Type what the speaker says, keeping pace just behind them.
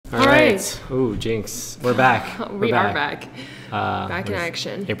right. Ooh, jinx. We're back. We are back. Back in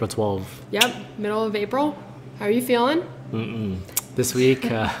action. April 12th. Yep, middle of April. How are you feeling? This week,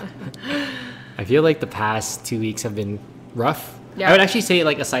 I feel like the past 2 weeks have been rough. Yeah. I would actually say,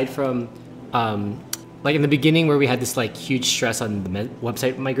 like, aside from, like in the beginning where we had this like huge stress on the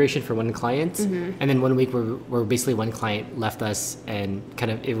website migration for one client, and then 1 week where basically one client left us and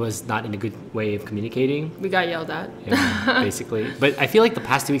kind of it was not in a good way of communicating. We got yelled at. Yeah, basically. But I feel like the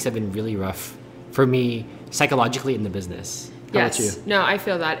past 2 weeks have been really rough for me psychologically in the business. How about you? No, I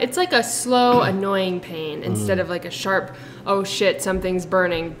feel that. It's like a slow, annoying pain instead of like a sharp, oh shit, something's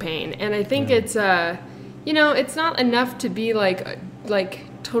burning pain. And I think it's, you know, it's not enough to be like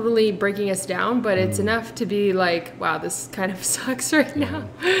totally breaking us down, but it's enough to be like, wow, this kind of sucks right now.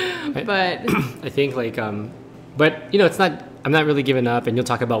 But I think like, but you know, it's not, I'm not really giving up, and you'll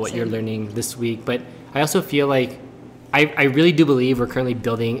talk about what you're learning this week, but I also feel like I really do believe we're currently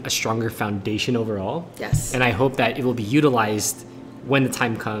building a stronger foundation overall. Yes. And I hope that it will be utilized when the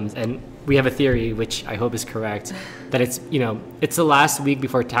time comes. And we have a theory, which I hope is correct, that it's, you know, it's the last week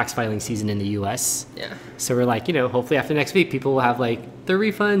before tax filing season in the US. Yeah. So we're like, you know, hopefully after next week, people will have like their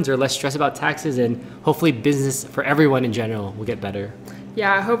refunds or less stress about taxes, and hopefully business for everyone in general will get better.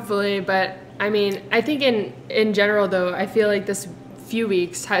 Yeah, hopefully. But I mean, I think in general though, I feel like this few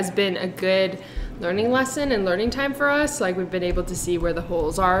weeks has been a good learning lesson and learning time for us. Like we've been able to see where the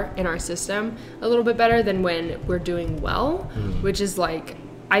holes are in our system a little bit better than when we're doing well, which is like,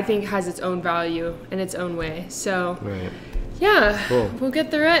 I think has its own value in its own way. So yeah, cool. We'll get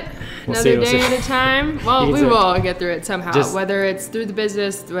through it. Another day at a time. Well, we will get through it somehow, whether it's through the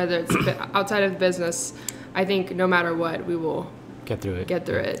business, whether it's outside of the business. I think no matter what, we will get through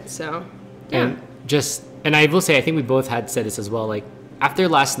it. So yeah. And I will say, I think we both had said this as well, like after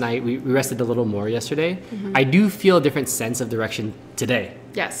last night, we rested a little more yesterday. I do feel a different sense of direction today.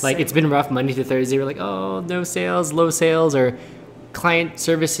 Yes. Like it's been rough Monday to Thursday. We're like, oh, no sales, low sales, or client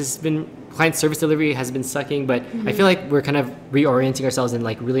service delivery has been sucking. But I feel like we're kind of reorienting ourselves and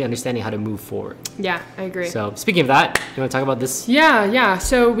like really understanding how to move forward. Yeah, I agree. So speaking of that, you want to talk about this? Yeah.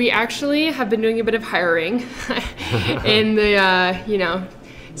 So we actually have been doing a bit of hiring in the, you know,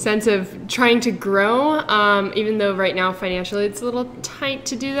 sense of trying to grow, even though right now financially it's a little tight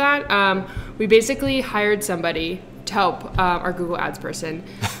to do that. We basically hired somebody to help our Google Ads person,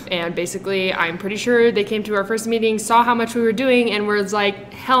 and basically I'm pretty sure they came to our first meeting, saw how much we were doing, and was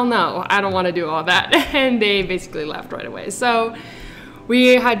like, hell no, I don't want to do all that. And they basically left right away. So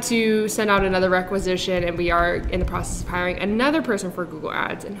we had to send out another requisition, and we are in the process of hiring another person for Google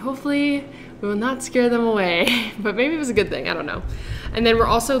Ads, and hopefully we will not scare them away, but maybe it was a good thing, I don't know. And then we're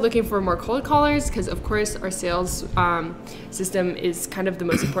also looking for more cold callers, because of course our sales system is kind of the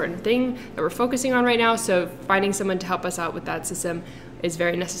most important thing that we're focusing on right now. So finding someone to help us out with that system is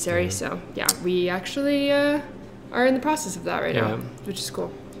very necessary. So yeah, we actually are in the process of that right now, which is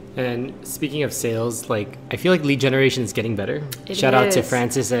cool. And speaking of sales, like I feel like lead generation is getting better. Shout out to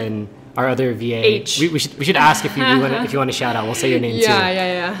Francis and our other VA. We should ask if you want to shout out. We'll say your name too.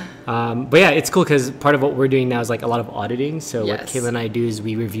 Yeah. But yeah, it's cool because part of what we're doing now is like a lot of auditing. So what Kayla and I do is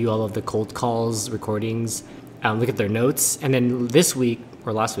we review all of the cold calls, recordings, look at their notes, and then this week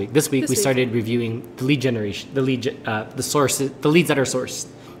we started reviewing the lead generation, the leads that are sourced,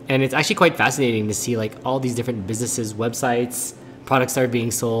 and it's actually quite fascinating to see like all these different businesses, websites, products that are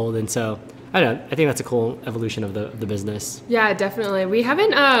being sold, and so. I don't know. I think that's a cool evolution of the business. Yeah, definitely. We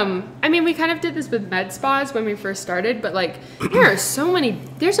haven't, I mean, we kind of did this with med spas when we first started, but like there are so many,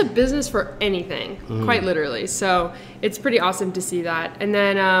 there's a business for anything, quite literally. So it's pretty awesome to see that. And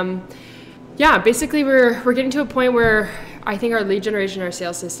then, yeah, basically we're getting to a point where I think our lead generation, our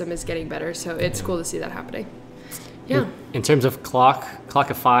sales system is getting better. So it's cool to see that happening. Yeah. In terms of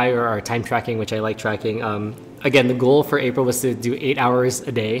Clockify or our time tracking, which I like tracking, again, the goal for April was to do 8 hours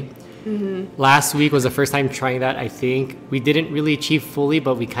a day. Last week was the first time trying that. I think we didn't really achieve fully,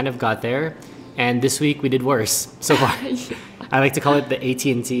 but we kind of got there. And this week we did worse so far. I like to call it the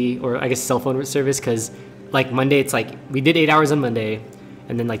AT&T, or I guess cell phone service, because like Monday it's like we did 8 hours on Monday,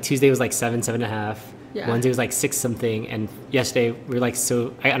 and then like Tuesday was like 7.5. Wednesday was like 6 something, and yesterday we were like,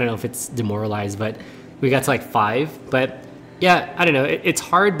 so I don't know if it's demoralized, but we got to like 5. But yeah, I don't know. It's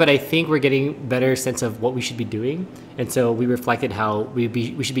hard, but I think we're getting better sense of what we should be doing. And so we reflected how we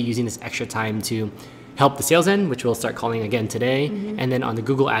should be using this extra time to help the sales end, which we'll start calling again today. And then on the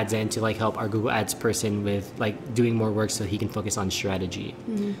Google Ads end to like help our Google Ads person with like doing more work so he can focus on strategy.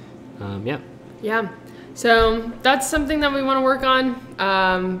 Yeah. So that's something that we want to work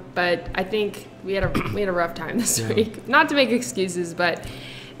on. But I think we had a rough time this week. Not to make excuses, but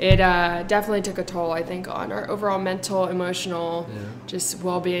it definitely took a toll, I think, on our overall mental, emotional, just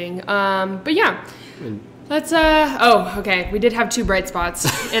well-being. But yeah, let's, okay, we did have 2 bright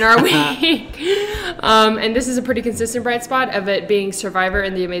spots in our week. And this is a pretty consistent bright spot of it being Survivor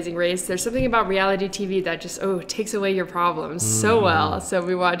and The Amazing Race. There's something about reality TV that just, takes away your problems so well. So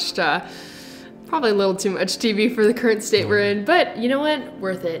we watched probably a little too much TV for the current state we're in, but you know what?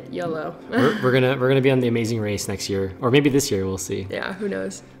 Worth it. YOLO. we're gonna be on The Amazing Race next year, or maybe this year. We'll see. Yeah, who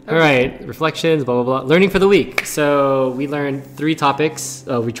knows? All right, reflections, blah, blah, blah. Learning for the week. So we learned 3 topics.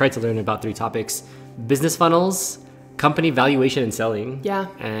 We tried to learn about 3 topics: business funnels, company valuation and selling,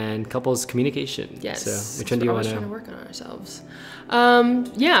 and couples communication. Yes. So which one do you want to? We're trying to work on ourselves.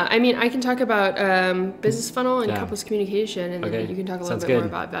 I mean, I can talk about business funnel and couples communication, and then you can talk a little bit more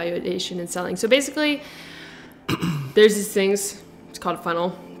about valuation and selling. So basically, there's these things. It's called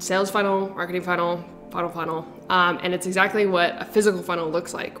funnel: sales funnel, marketing funnel, funnel. And it's exactly what a physical funnel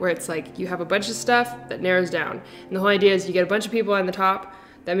looks like, where it's like you have a bunch of stuff that narrows down. And the whole idea is you get a bunch of people on the top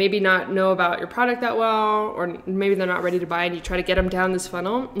that maybe not know about your product that well, or maybe they're not ready to buy, and you try to get them down this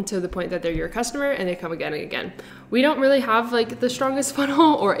funnel until the point that they're your customer and they come again and again. We don't really have like the strongest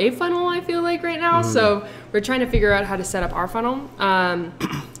funnel or a funnel, I feel like, right now. So we're trying to figure out how to set up our funnel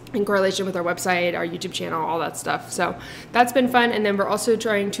in correlation with our website, our YouTube channel, all that stuff. So that's been fun. And then we're also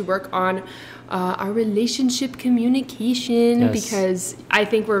trying to work on our relationship communication, because I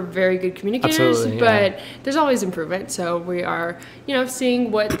think we're very good communicators, but there's always improvement. So we are,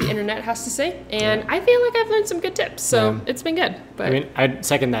 seeing what the internet has to say, and I feel like I've learned some good tips. So it's been good. But I mean, I'd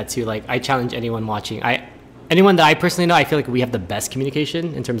second that too. Like, I challenge anyone watching. Anyone that I personally know, I feel like we have the best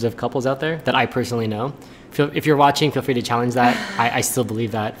communication in terms of couples out there that I personally know. If you're watching, feel free to challenge that. I still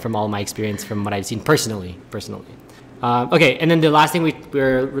believe that from all my experience, from what I've seen personally. Okay, and then the last thing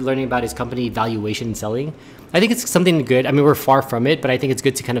we're learning about is company valuation and selling. I think it's something good. I mean, we're far from it, but I think it's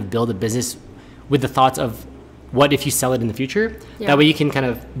good to kind of build a business with the thoughts of what if you sell it in the future. That way you can kind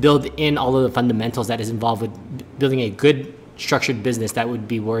of build in all of the fundamentals that is involved with building a good structured business that would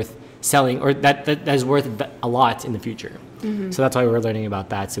be worth selling, or that is worth a lot in the future. So that's why we're learning about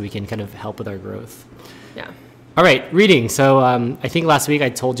that, so we can kind of help with our growth. All right, reading. So I think last week I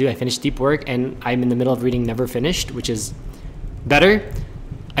told you I finished Deep Work, and I'm in the middle of reading Never Finished, which is better.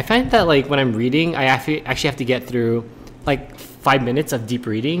 I find that like when I'm reading, I actually have to get through like 5 minutes of deep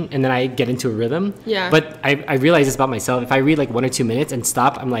reading, and then I get into a rhythm. But I realize this about myself. If I read like 1 or 2 minutes and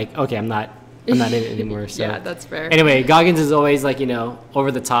stop, I'm like, okay, I'm not in it anymore. So that's fair. Anyway, Goggins is always like,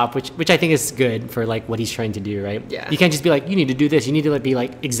 over the top, which I think is good for like what he's trying to do, right? You can't just be like, you need to do this. You need to like be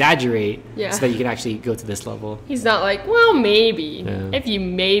like exaggerate so that you can actually go to this level. He's not like, well, maybe if you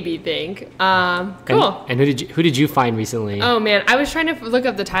maybe think. Cool. And who did you find recently? Oh man, I was trying to look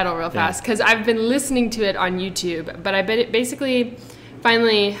up the title real fast because I've been listening to it on YouTube, but I basically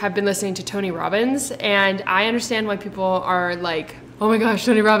finally have been listening to Tony Robbins, and I understand why people are like, oh my gosh,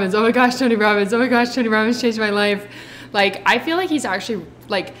 Tony Robbins, oh my gosh, Tony Robbins, oh my gosh, Tony Robbins changed my life. Like, I feel like he's actually,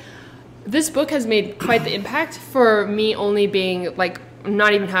 like, this book has made quite the impact for me, only being, like,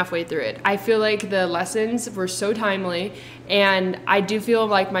 not even halfway through it. I feel like the lessons were so timely, and I do feel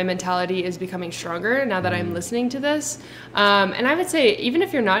like my mentality is becoming stronger now that I'm listening to this. And I would say, even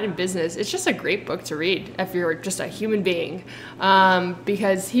if you're not in business, it's just a great book to read if you're just a human being,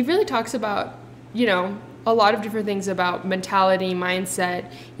 because he really talks about, a lot of different things about mentality,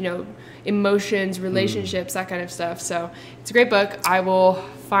 mindset, emotions, relationships, that kind of stuff. So it's a great book. I will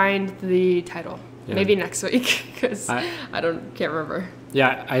find the title maybe next week, because I can't remember.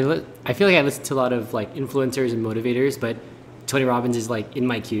 I feel like I listen to a lot of like influencers and motivators, but Tony Robbins is like in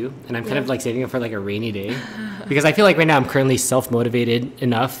my queue, and I'm kind of like saving it for like a rainy day, because I feel like right now I'm currently self-motivated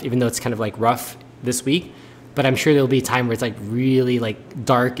enough, even though it's kind of like rough this week, but I'm sure there'll be a time where it's like really like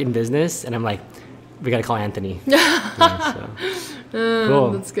dark in business, and I'm like, we got to call Anthony.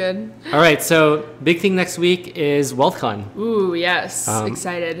 Cool. That's good. All right. So big thing next week is WealthCon. Ooh, yes.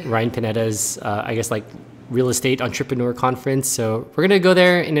 Excited. Ryan Pineda's, I guess, like real estate entrepreneur conference. So we're going to go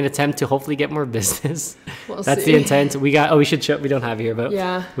there in an attempt to hopefully get more business. That's the intent. We should show, we don't have here, but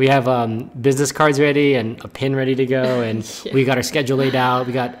we have business cards ready and a pin ready to go. And we got our schedule laid out.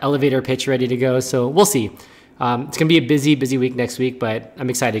 We got elevator pitch ready to go. So we'll see. It's going to be a busy week next week, but I'm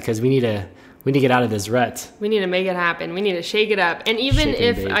excited because we need to get out of this rut. We need to make it happen. We need to shake it up. And even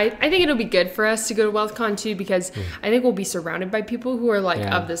I think it'll be good for us to go to WealthCon too, because I think we'll be surrounded by people who are like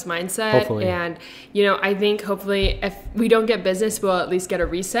of this mindset. Hopefully. And, I think hopefully if we don't get business, we'll at least get a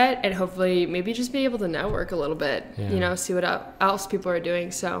reset, and hopefully maybe just be able to network a little bit, see what else people are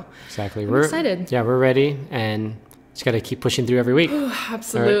doing. So exactly. We're excited. Yeah, we're ready, and just got to keep pushing through every week. Ooh,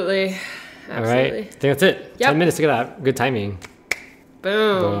 absolutely. All right. I think that's it. 10 minutes. Look at that. Good timing.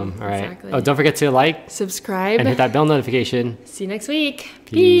 Boom. All right. Exactly. Oh, don't forget to like, subscribe, and hit that bell notification. See you next week.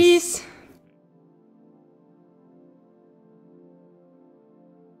 Peace. Peace.